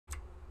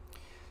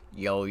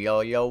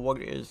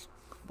Yo,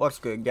 what's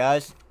good,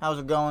 guys? How's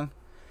it going?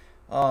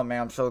 Oh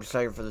man, I'm so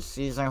excited for the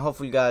season.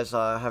 Hopefully you guys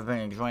have been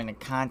enjoying the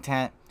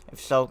content. If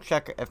so,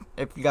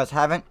 if you guys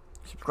haven't,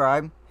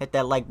 subscribe, hit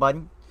that like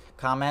button,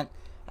 comment,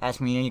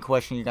 ask me any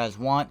question you guys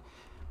want.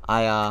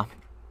 I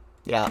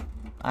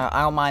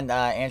don't mind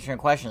answering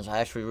questions. I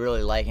actually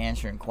really like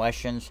answering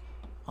questions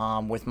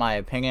with my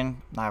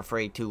opinion. Not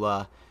afraid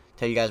to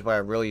tell you guys what I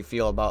really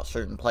feel about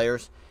certain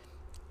players.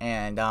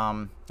 And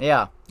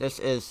yeah, this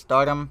is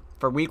Stardom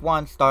for week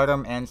 1,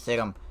 Stardom and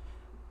Situm.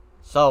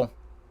 So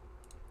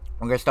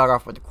we're gonna start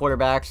off with the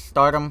quarterbacks.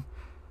 Stardom,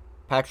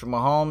 Patrick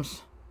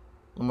Mahomes,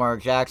 Lamar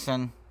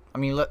Jackson. I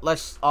mean,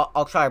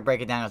 I'll try to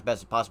break it down as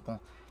best as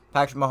possible.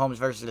 Patrick Mahomes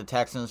versus the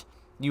Texans.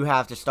 You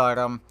have to start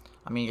him.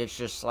 I mean, it's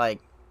just like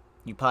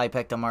you probably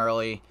picked him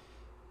early.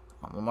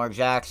 Lamar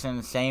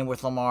Jackson, same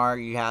with Lamar.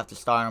 You have to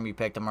start him. You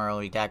picked him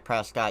early. Dak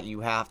Prescott,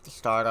 you have to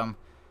start him.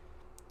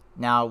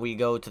 Now we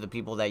go to the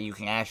people that you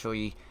can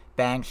actually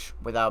bench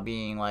without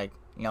being like,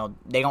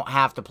 they don't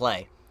have to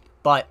play.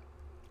 But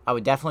I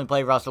would definitely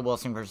play Russell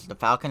Wilson versus the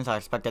Falcons. I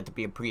expect that to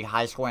be a pretty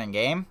high-scoring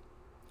game.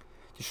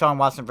 Deshaun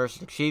Watson versus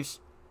the Chiefs.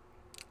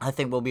 I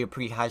think will be a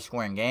pretty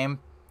high-scoring game.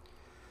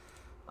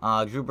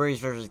 Drew Brees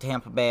versus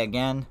Tampa Bay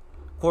again.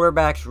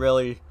 Quarterbacks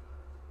really...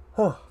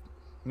 I'm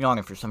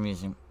yawning for some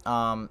reason.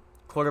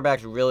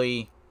 Quarterbacks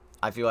really,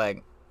 I feel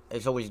like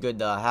it's always good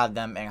to have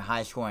them in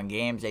high-scoring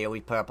games. They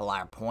always put up a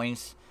lot of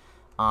points.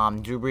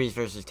 Drew Brees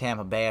versus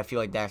Tampa Bay. I feel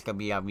like that's going to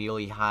be a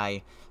really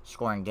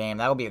high-scoring game.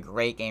 That will be a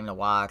great game to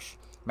watch.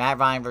 Matt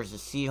Ryan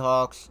versus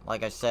Seahawks.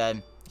 Like I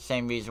said,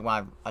 same reason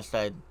why I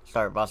said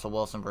start Russell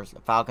Wilson versus the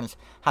Falcons.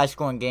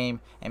 High-scoring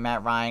game. And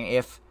Matt Ryan,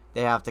 if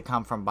they have to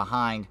come from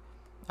behind,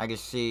 I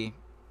just see...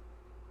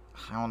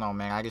 I don't know,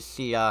 man. I just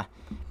see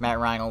Matt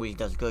Ryan always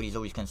does good. He's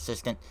always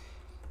consistent.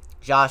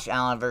 Josh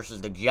Allen versus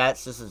the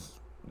Jets.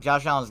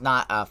 Josh Allen's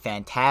not a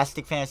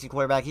fantastic fantasy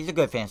quarterback. He's a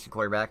good fantasy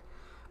quarterback,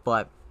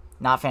 but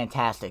not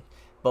fantastic.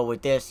 But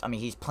with this, I mean,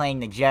 he's playing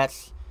the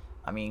Jets.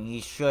 I mean,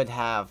 he should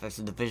have. It's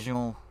a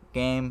divisional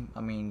game. I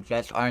mean,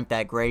 Jets aren't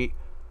that great.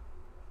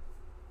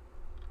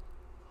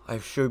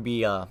 It should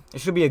be a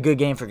good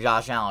game for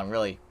Josh Allen,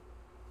 really.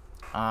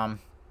 Tom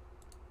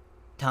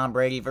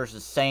Brady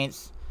versus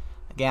Saints.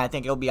 Again, I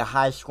think it'll be a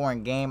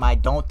high-scoring game. I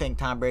don't think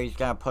Tom Brady's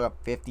going to put up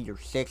 50 or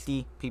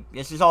 60.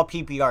 This is all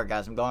PPR,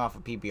 guys. I'm going off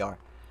of PPR.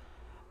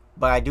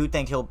 But I do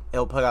think he'll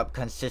put up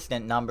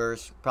consistent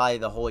numbers probably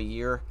the whole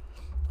year.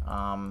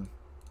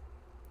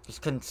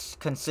 Just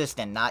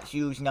consistent. Not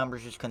huge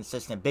numbers, just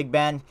consistent. Big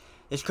Ben.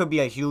 This could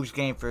be a huge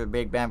game for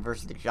Big Ben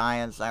versus the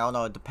Giants. I don't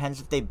know. It depends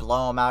if they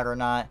blow him out or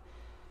not.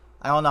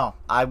 I don't know.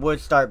 I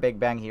would start Big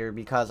Ben here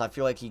because I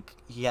feel like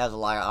he has a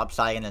lot of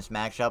upside in this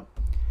matchup.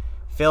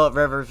 Phillip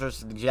Rivers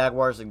versus the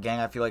Jaguars.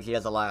 Again, I feel like he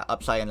has a lot of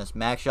upside in this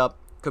matchup.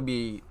 Could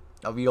be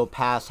a real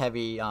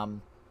pass-heavy.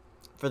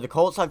 For the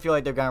Colts, I feel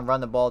like they're going to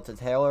run the ball to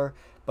Taylor.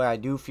 But I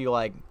do feel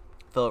like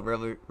Phillip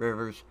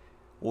Rivers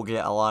will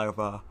get a lot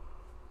of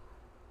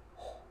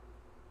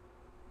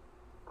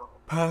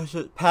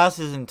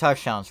passes and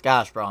touchdowns.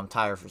 Gosh, bro, I'm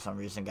tired for some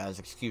reason, guys.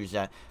 Excuse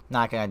that. I'm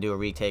not going to do a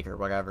retake or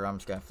whatever. I'm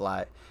just going to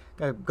fly it.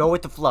 Gonna go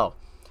with the flow.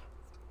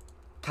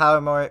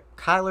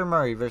 Kyler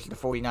Murray versus the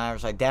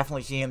 49ers. I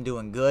definitely see him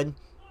doing good.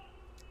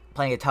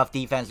 Playing a tough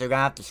defense. They're going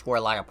to have to score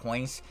a lot of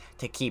points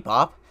to keep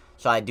up.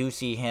 So I do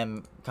see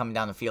him coming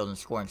down the field and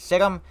scoring.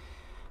 Situm.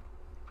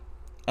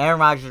 Aaron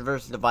Rodgers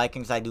versus the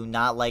Vikings. I do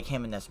not like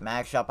him in this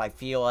matchup. I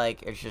feel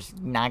like it's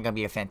just not going to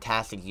be a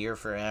fantastic year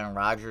for Aaron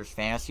Rodgers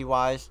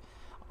fantasy-wise.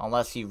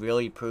 Unless he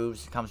really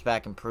comes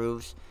back and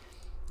proves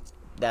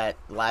that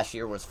last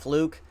year was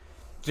fluke.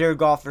 Jared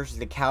Goff versus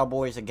the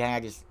Cowboys.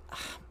 Again,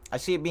 I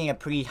see it being a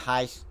pretty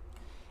high...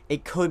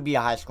 It could be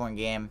a high-scoring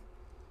game,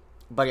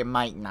 but it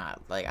might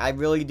not. Like, I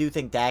really do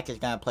think Dak is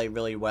going to play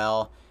really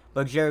well,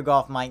 but Jared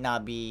Goff might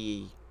not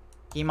be...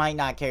 He might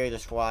not carry the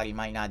squad. He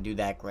might not do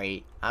that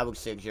great. I would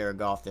sit Jared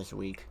Goff this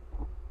week.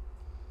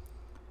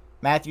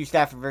 Matthew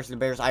Stafford versus the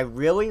Bears. I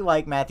really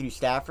like Matthew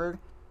Stafford,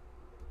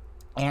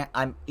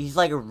 and he's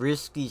like a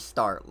risky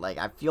start. Like,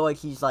 I feel like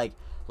he's like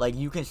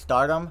you can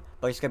start him,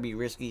 but it's going to be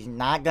risky. He's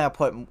not going to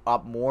put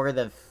up more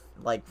than...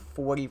 like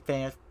 40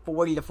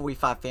 to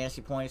 45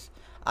 fantasy points.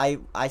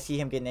 I see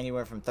him getting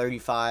anywhere from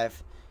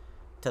 35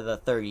 to the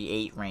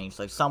 38 range,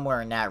 like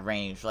somewhere in that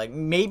range, like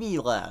maybe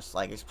less.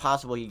 Like it's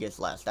possible he gets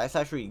less. That's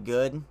actually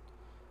good,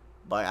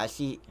 but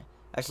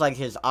that's like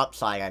his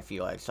upside. I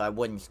feel like, so I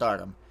wouldn't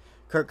start him.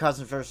 Kirk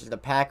Cousins versus the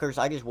Packers.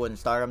 I just wouldn't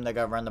start him. They're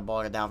gonna run the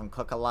ball to Dalvin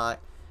Cook a lot.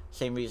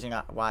 Same reason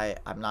why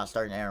I'm not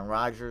starting Aaron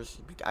Rodgers,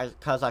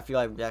 because I feel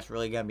like that's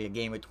really gonna be a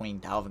game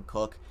between Dalvin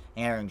Cook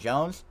and Aaron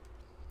Jones.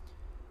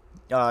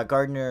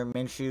 Gardner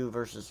Minshew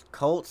versus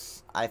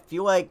Colts. I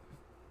feel like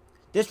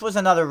this was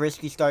another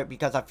risky start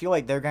because I feel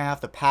like they're going to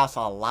have to pass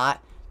a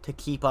lot to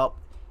keep up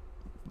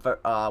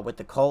with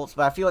the Colts.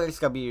 But I feel like it's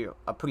going to be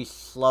a pretty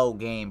slow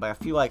game. But I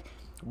feel like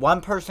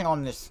one person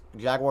on this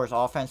Jaguars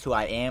offense who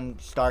I am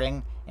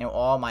starting in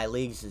all my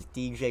leagues is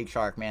DJ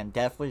Chark, man.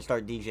 Definitely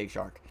start DJ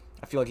Chark.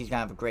 I feel like he's going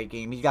to have a great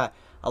game. He's got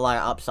a lot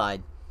of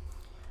upside.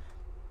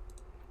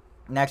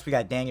 Next, we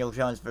got Daniel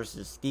Jones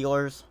versus the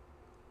Steelers.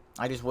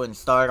 I just wouldn't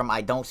start him.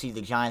 I don't see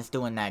the Giants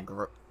doing that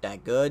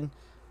good.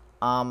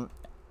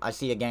 I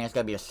see, again, it's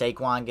going to be a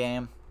Saquon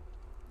game.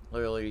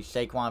 Literally,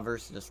 Saquon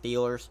versus the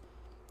Steelers.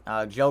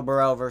 Joe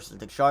Burrow versus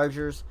the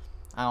Chargers.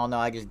 I don't know.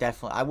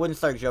 I wouldn't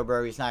start Joe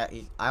Burrow.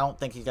 I don't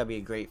think he's going to be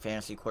a great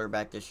fantasy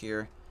quarterback this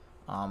year.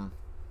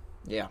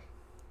 Yeah.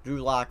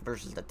 Drew Lock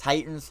versus the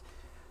Titans.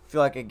 I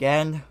feel like,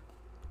 again,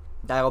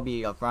 that'll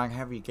be a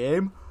run-heavy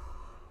game.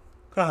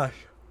 Gosh.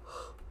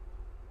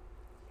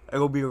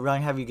 It'll be a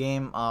run-heavy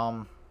game.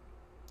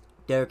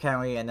 Derrick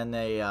Henry, and then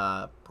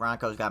the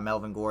Broncos got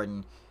Melvin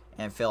Gordon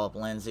and Phillip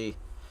Lindsay.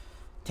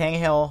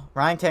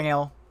 Ryan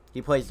Tannehill,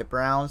 he plays the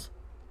Browns.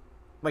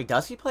 Wait,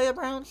 does he play the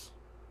Browns?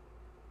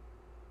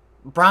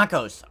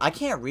 Broncos. I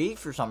can't read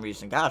for some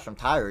reason. Gosh, I'm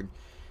tired.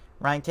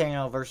 Ryan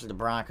Tannehill versus the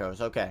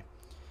Broncos. Okay.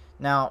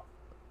 Now,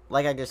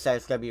 like I just said,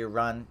 it's going to be a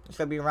run. It's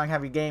going to be a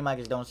run-heavy game. I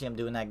just don't see him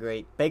doing that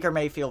great. Baker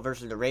Mayfield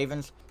versus the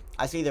Ravens.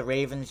 I see the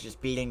Ravens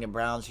just beating the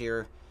Browns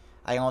here.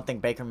 I don't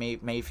think Baker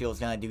Mayfield's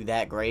going to do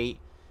that great.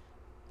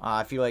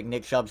 I feel like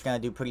Nick Chubb's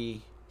going to do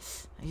pretty...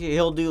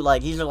 He'll do,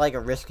 like, he's like a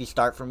risky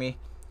start for me.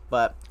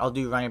 But I'll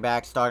do running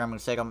back, start him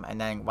and sit him.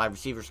 And then wide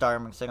receiver, start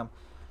him and sit him.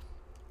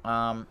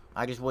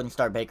 I just wouldn't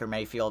start Baker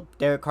Mayfield.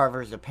 Derek Carr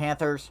versus the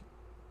Panthers.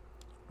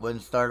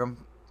 Wouldn't start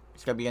him.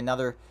 It's going to be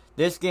another...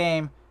 This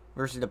game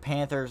versus the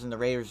Panthers and the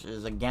Raiders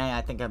is, again,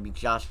 I think going to be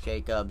Josh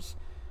Jacobs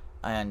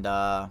and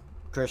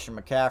Christian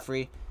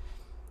McCaffrey.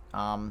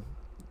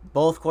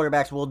 Both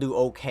quarterbacks will do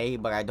okay,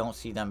 but I don't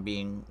see them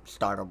being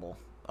startable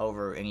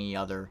over any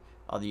other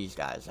of these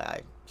guys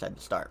I said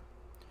to start.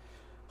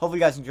 Hopefully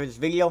you guys enjoyed this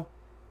video.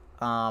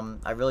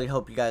 I really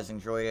hope you guys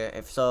enjoyed it.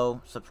 If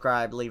so,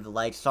 subscribe, leave a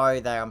like. Sorry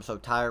that I'm so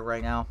tired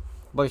right now,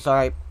 but it's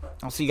alright.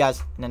 I'll see you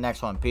guys in the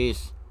next one.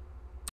 Peace.